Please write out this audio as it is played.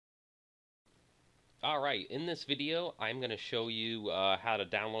Alright, in this video I'm going to show you how to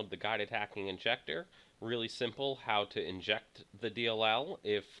download the GuidedHacking injector. Really simple how to inject the DLL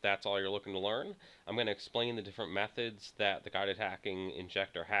if that's all you're looking to learn. I'm going to explain the different methods that the GuidedHacking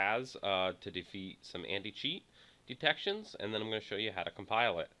injector has to defeat some anti-cheat detections, and then I'm going to show you how to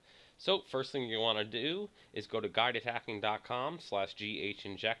compile it. So first thing you want to do is go to guidedhacking.com/GH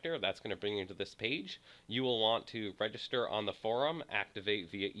Injector. That's going to bring you to this page. You will want to register on the forum, activate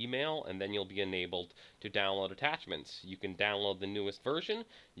via email, and then you'll be enabled to download attachments. You can download the newest version,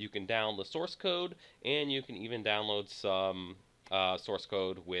 you can download the source code, and you can even download some source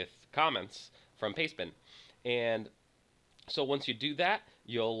code with comments from Pastebin. And so once you do that,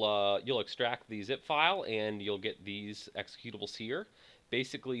 you'll extract the zip file and you'll get these executables here.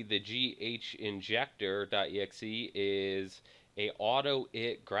 Basically, the GH Injector.exe is a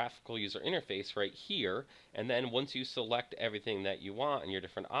auto-it graphical user interface right here, and then once you select everything that you want and your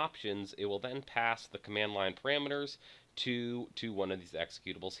different options, it will then pass the command line parameters to one of these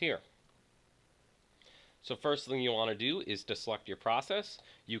executables here. So first thing you want to do is to select your process.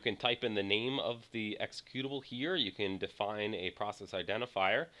 You can type in the name of the executable here. You can define a process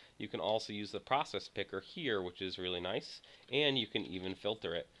identifier. You can also use the process picker here, which is really nice. And you can even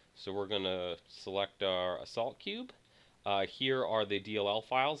filter it. So we're going to select our assault cube. Here are the DLL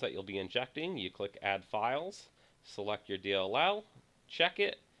files that you'll be injecting. You click Add Files, select your DLL, check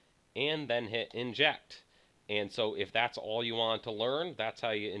it, and then hit Inject. And so if that's all you want to learn, that's how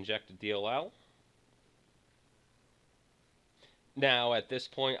you inject a DLL. Now, at this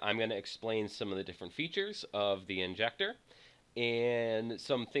point, I'm going to explain some of the different features of the injector. And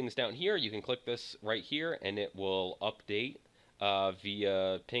some things down here, you can click this right here, and it will update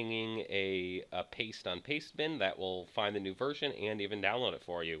via pinging a paste on Pastebin that will find the new version and even download it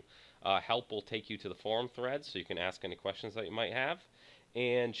for you. Help will take you to the forum thread, so you can ask any questions that you might have.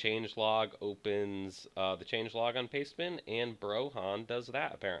 And changelog opens the changelog on Pastebin, and Broihon does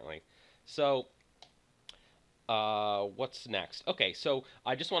that, apparently. So what's next? Okay, so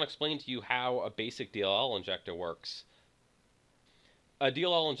I just want to explain to you how a basic DLL injector works. A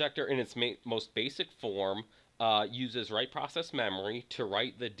DLL injector in its most basic form uses WriteProcessMemory to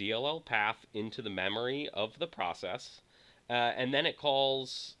write the DLL path into the memory of the process, and then it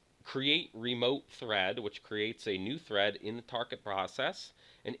calls CreateRemoteThread, which creates a new thread in the target process,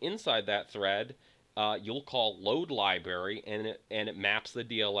 and inside that thread you'll call LoadLibrary, and it maps the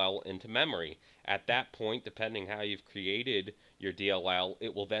DLL into memory. At that point, depending how you've created your DLL,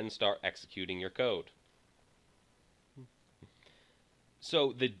 it will then start executing your code.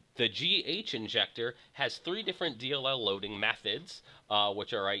 So the GH injector has 3 different DLL loading methods,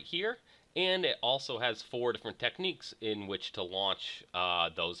 which are right here, and it also has 4 different techniques in which to launch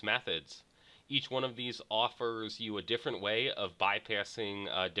those methods. Each one of these offers you a different way of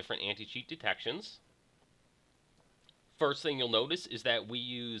bypassing different anti-cheat detections. First thing you'll notice is that we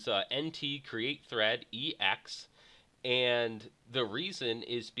use NT-CreateThread EX, and the reason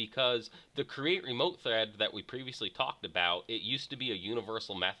is because the CreateRemoteThread that we previously talked about, it used to be a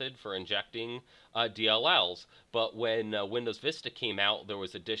universal method for injecting DLLs, but when Windows Vista came out, there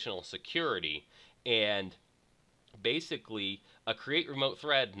was additional security, and basically a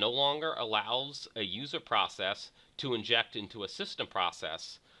CreateRemoteThread no longer allows a user process to inject into a system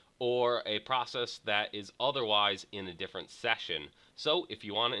process or a process that is otherwise in a different session. So if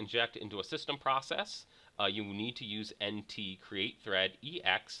you want to inject into a system process, you need to use NT-CreateThread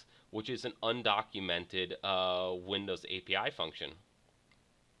EX, which is an undocumented Windows API function.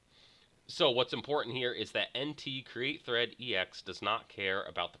 So what's important here is that NT-CreateThread EX does not care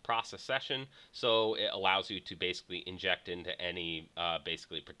about the process session, so it allows you to basically inject into any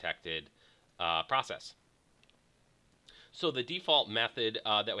basically protected process. So the default method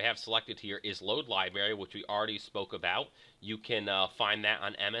that we have selected here is LoadLibrary, which we already spoke about. You can find that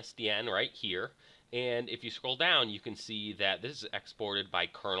on MSDN right here. And if you scroll down, you can see that this is exported by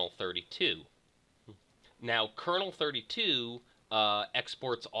kernel 32. Now, kernel 32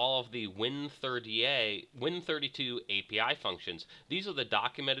 exports all of the Win32 API functions. These are the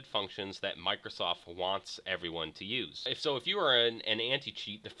documented functions that Microsoft wants everyone to use. If you are an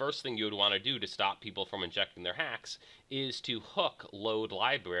anti-cheat, the first thing you would want to do to stop people from injecting their hacks is to hook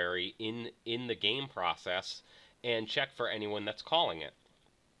LoadLibrary in the game process and check for anyone that's calling it.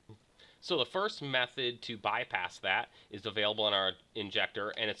 So the first method to bypass that is available in our injector,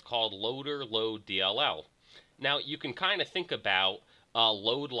 and it's called loader load DLL. Now, you can kind of think about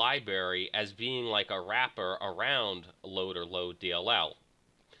LoadLibrary as being like a wrapper around loader load DLL.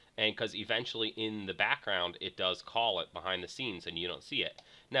 And because eventually in the background, it does call it behind the scenes and you don't see it.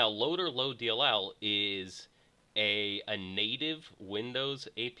 Now, loader load DLL is a native Windows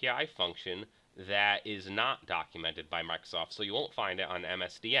API function that is not documented by Microsoft, so you won't find it on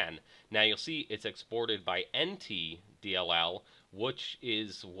MSDN. Now you'll see it's exported by DLL, which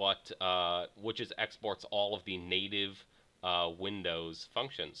is what exports all of the native Windows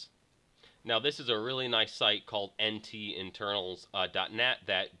functions. Now this is a really nice site called ntinternals.net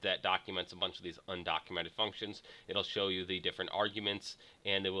that documents a bunch of these undocumented functions. It'll show you the different arguments,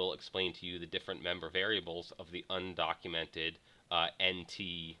 and it will explain to you the different member variables of the undocumented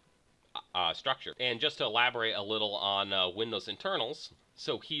NT structure. And just to elaborate a little on Windows internals,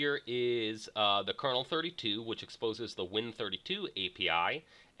 so here is the kernel 32, which exposes the Win32 API,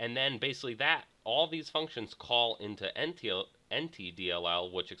 and then basically all these functions call into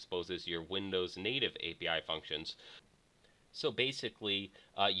NTDLL, which exposes your Windows native API functions. So basically,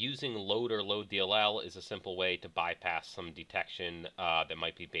 using load or load DLL is a simple way to bypass some detection that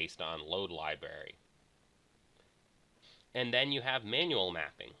might be based on LoadLibrary. And then you have manual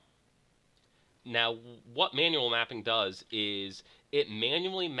mapping. Now, what manual mapping does is it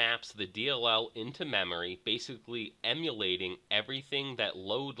manually maps the DLL into memory, basically emulating everything that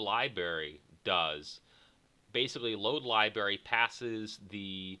LoadLibrary does. Basically, LoadLibrary passes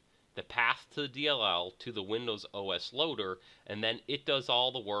the path to the DLL to the Windows OS loader, and then it does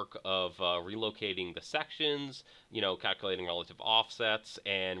all the work of relocating the sections, calculating relative offsets,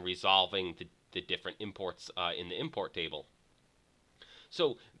 and resolving the different imports in the import table.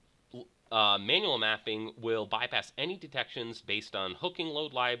 So manual mapping will bypass any detections based on hooking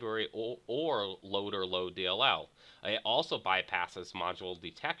LoadLibrary or load or load DLL. It also bypasses module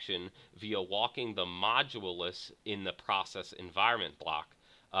detection via walking the module list in the process environment block,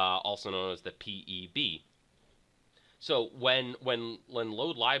 also known as the PEB. So when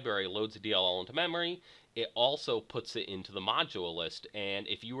LoadLibrary loads a DLL into memory, it also puts it into the module list. And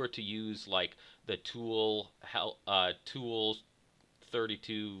if you were to use like the tools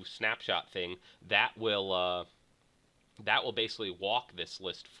 32 snapshot thing, that will basically walk this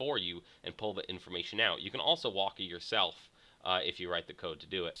list for you and pull the information out. You can also walk it yourself if you write the code to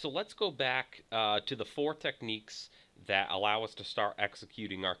do it. So let's go back to the 4 techniques that allow us to start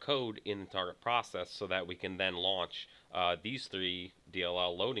executing our code in the target process so that we can then launch these 3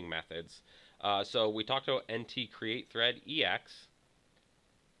 DLL loading methods. So we talked about NT-CreateThread EX.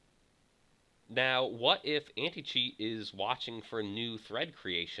 Now, what if anticheat is watching for new thread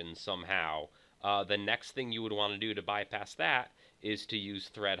creation somehow? The next thing you would want to do to bypass that is to use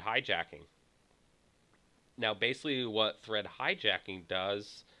thread hijacking. Now, basically what thread hijacking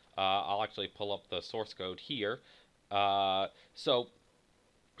does, I'll actually pull up the source code here. It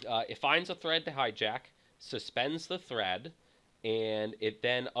finds a thread to hijack, suspends the thread, and it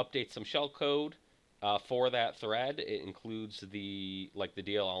then updates some shellcode for that thread. It includes the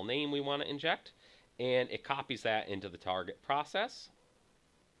DLL name we want to inject, and it copies that into the target process.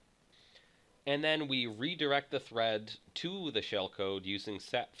 And then we redirect the thread to the shellcode using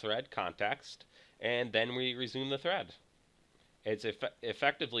setThreadContext, and then we resume the thread. It's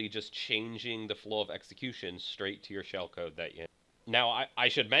effectively just changing the flow of execution straight to your shellcode that you. Now, I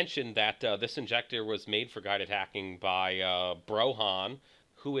should mention that this injector was made for GuidedHacking by Broihon,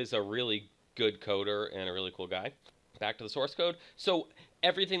 who is a really good coder and a really cool guy. Back to the source code. So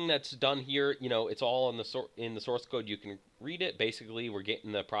everything that's done here, it's all in the source code. You can read it. Basically, we're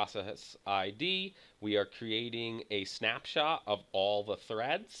getting the process ID. We are creating a snapshot of all the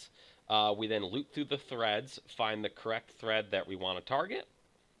threads. We then loop through the threads, find the correct thread that we want to target,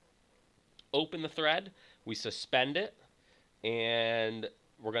 open the thread, we suspend it, and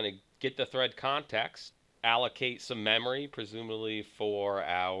we're going to get the thread context, allocate some memory, presumably for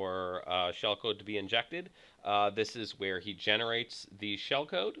our shellcode to be injected. This is where he generates the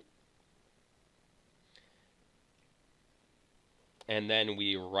shellcode. And then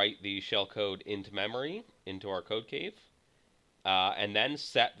we write the shellcode into memory, into our code cave. And then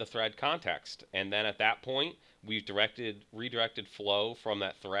set the thread context. And then at that point, we've redirected flow from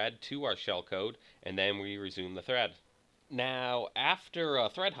that thread to our shellcode, and then we resume the thread. Now, after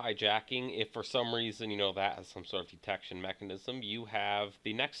thread hijacking, if for some reason, that has some sort of detection mechanism, you have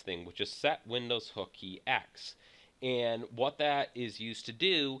the next thing, which is set Windows hook key X. And what that is used to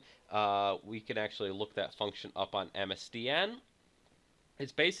do, we can actually look that function up on MSDN.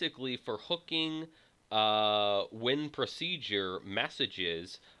 It's basically for hooking win procedure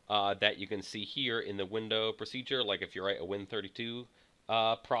messages that you can see here in the window procedure. Like if you write a Win32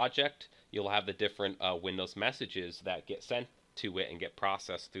 project, you'll have the different Windows messages that get sent to it and get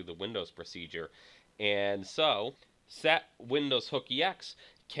processed through the Windows procedure. And so set Windows hook EX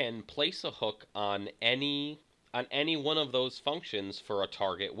can place a hook on any on any one of those functions for a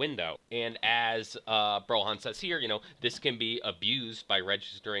target window. And as Broihon says here, this can be abused by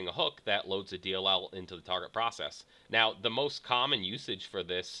registering a hook that loads a DLL into the target process. Now, the most common usage for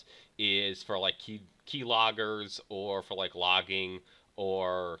this is for like key loggers, or for like logging,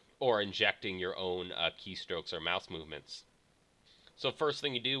 or injecting your own keystrokes or mouse movements. So first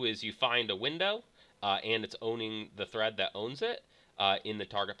thing you do is you find a window, and it's owning the thread that owns it. In the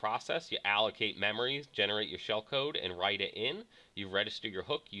target process, you allocate memory, generate your shellcode, and write it in. You register your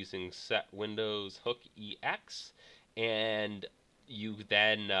hook using set windows hook EX, and you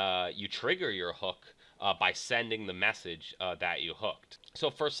then you trigger your hook by sending the message that you hooked. So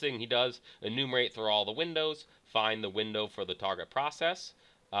first thing he does, enumerate through all the windows, find the window for the target process,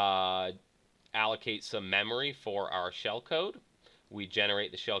 allocate some memory for our shellcode. We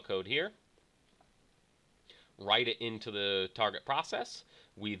generate the shellcode here, write it into the target process.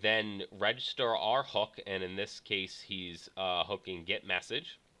 We then register our hook, and in this case, he's hooking get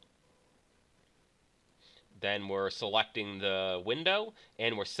message. Then we're selecting the window,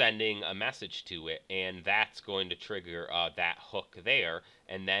 and we're sending a message to it, and that's going to trigger that hook there,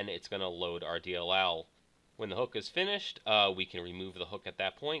 and then it's going to load our DLL. When the hook is finished, we can remove the hook at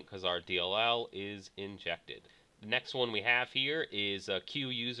that point because our DLL is injected. The next one we have here is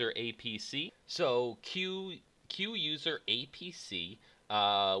QUser APC. So QUser APC,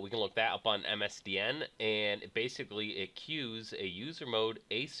 we can look that up on MSDN, and it queues a user mode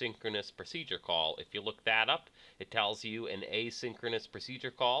asynchronous procedure call. If you look that up, it tells you an asynchronous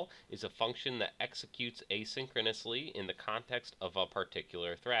procedure call is a function that executes asynchronously in the context of a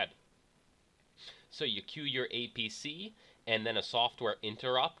particular thread. So you queue your APC, and then a software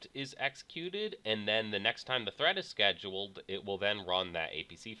interrupt is executed, and then the next time the thread is scheduled, it will then run that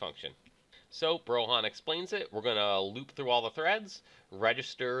APC function. So Broihon explains it. We're going to loop through all the threads,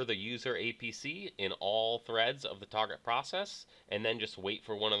 register the user APC in all threads of the target process, and then just wait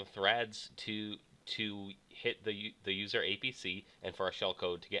for one of the threads to hit the user APC and for our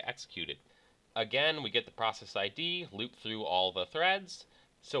shellcode to get executed. Again, we get the process ID, loop through all the threads.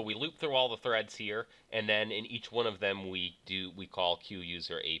 So we loop through all the threads here, and then in each one of them we call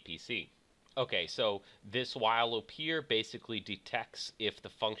QUser APC. Okay, so this while loop here basically detects if the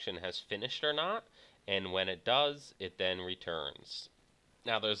function has finished or not, and when it does, it then returns.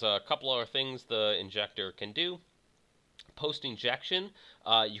 Now there's a couple other things the injector can do. Post-injection,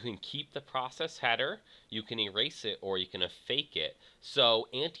 you can keep the process header, you can erase it, or you can fake it. So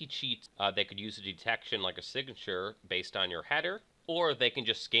anti-cheats, they could use a detection like a signature based on your header, or they can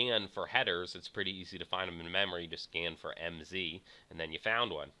just scan for headers. It's pretty easy to find them in memory. Just scan for MZ, and then you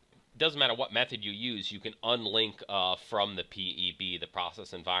found one. It doesn't matter what method you use, you can unlink from the PEB, the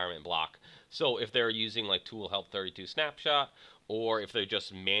process environment block. So if they're using like tool help 32 snapshot, or if they're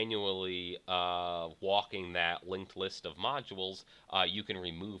just manually walking that linked list of modules, you can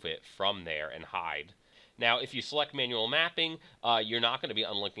remove it from there and hide. Now, if you select manual mapping, you're not going to be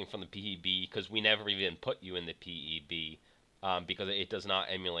unlinking from the PEB because we never even put you in the PEB. Because it does not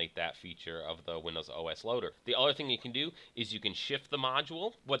emulate that feature of the Windows OS loader. The other thing you can do is you can shift the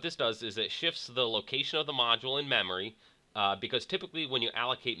module. What this does is it shifts the location of the module in memory, because typically when you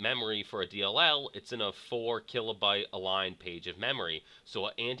allocate memory for a DLL, it's in a 4 kilobyte aligned page of memory. So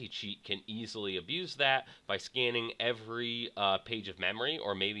an anti-cheat can easily abuse that by scanning every page of memory,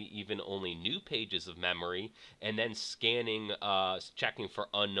 or maybe even only new pages of memory, and then scanning, checking for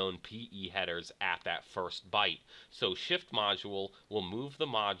unknown PE headers at that first byte. So shift module will move the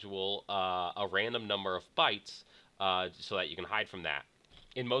module a random number of bytes so that you can hide from that.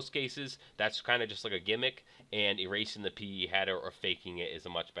 In most cases, that's kind of just like a gimmick, and erasing the PE header or faking it is a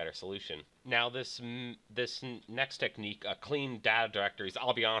much better solution. Now, this next technique, clean data directories,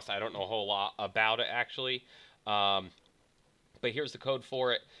 I'll be honest, I don't know a whole lot about it, actually. But here's the code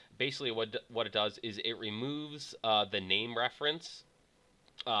for it. Basically, what it does is it removes the name reference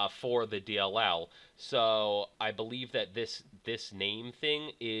for the DLL. So I believe that this name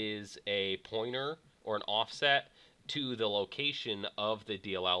thing is a pointer or an offset to the location of the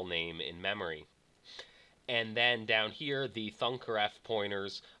DLL name in memory. And then down here, the thunkref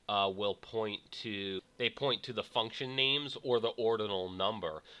pointers will point to the function names or the ordinal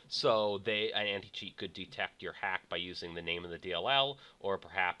number. So an anti-cheat could detect your hack by using the name of the DLL, or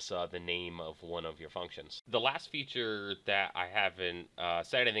perhaps the name of one of your functions. The last feature that I haven't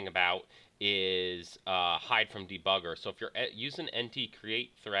said anything about is hide from debugger. So if you're using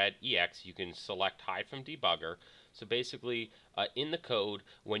CreateRemoteThread, you can select hide from debugger. So basically, in the code,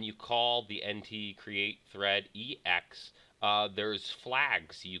 when you call the CreateRemoteThread, there's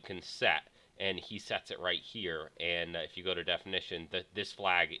flags you can set. and he sets it right here. And if you go to definition, this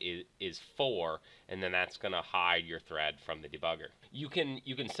flag is 4, and then that's going to hide your thread from the debugger. You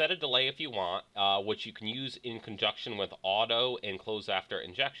can set a delay if you want, which you can use in conjunction with auto and close after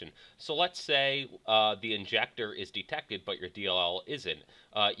injection. So let's say the injector is detected, but your DLL isn't.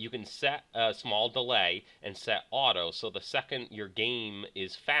 You can set a small delay and set auto, so the second your game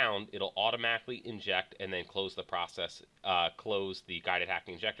is found, it'll automatically inject and then close the process, close the GuidedHacking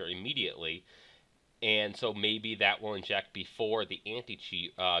injector immediately. And so maybe that will inject before the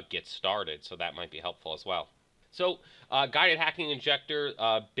anti-cheat gets started, so that might be helpful as well. So, GuidedHacking Injector,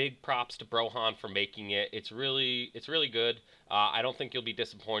 big props to Broihon for making it. It's really good. I don't think you'll be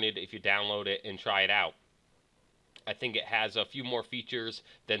disappointed if you download it and try it out. I think it has a few more features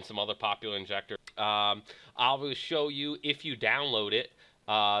than some other popular injectors. I'll show you, if you download it,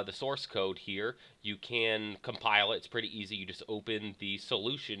 the source code here, you can compile it. It's pretty easy. You just open the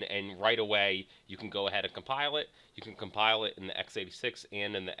solution and right away you can go ahead and compile it. You can compile it in the x86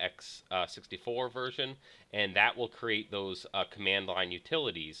 and in the x64 version, and that will create those command line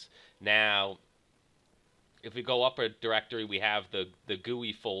utilities. Now, if we go up a directory, we have the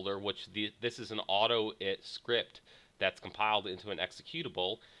GUI folder, which this is an auto-it script that's compiled into an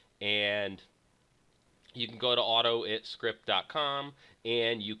executable, and you can go to autoitscript.com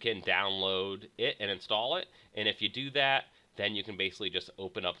and you can download it and install it. And if you do that, then you can basically just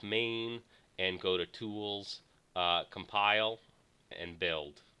open up main and go to tools, compile, and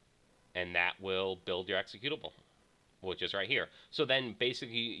build. And that will build your executable, which is right here. So then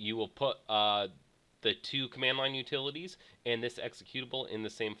basically you will put the 2 command line utilities and this executable in the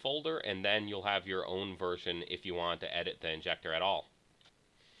same folder, and then you'll have your own version if you want to edit the injector at all.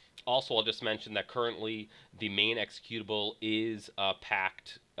 Also, I'll just mention that currently the main executable is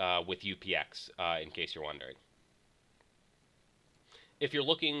packed with UPX, in case you're wondering. If you're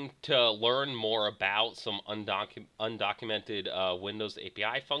looking to learn more about some undocumented Windows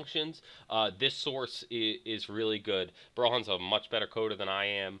API functions, this source is really good. Broihon's a much better coder than I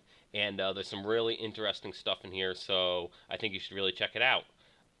am, and there's some really interesting stuff in here, so I think you should really check it out.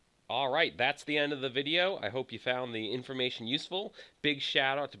 Alright, that's the end of the video. I hope you found the information useful. Big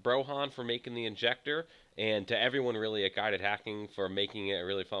shout out to Broihon for making the injector, and to everyone really at GuidedHacking for making it a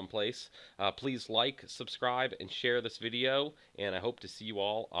really fun place. Please like, subscribe, and share this video, and I hope to see you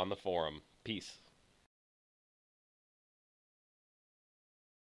all on the forum. Peace.